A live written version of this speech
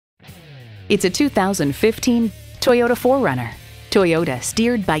It's a 2015 Toyota 4Runner. Toyota,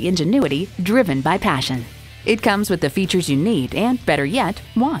 steered by ingenuity, driven by passion. It comes with the features you need and, better yet,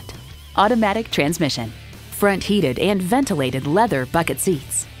 want. Automatic transmission, front heated and ventilated leather bucket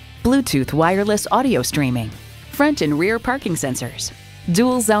seats, Bluetooth wireless audio streaming, front and rear parking sensors,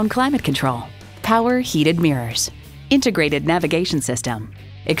 dual zone climate control, power heated mirrors, integrated navigation system,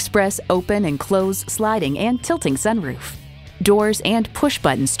 express open and close sliding and tilting sunroof, doors and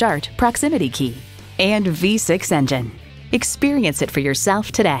push-button start proximity key, and V6 engine. Experience it for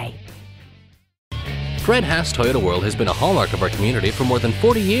yourself today. Fred Haas Toyota World has been a hallmark of our community for more than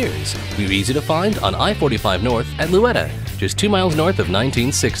 40 years. We're easy to find on I-45 North at Luetta, just 2 miles north of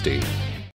 1960.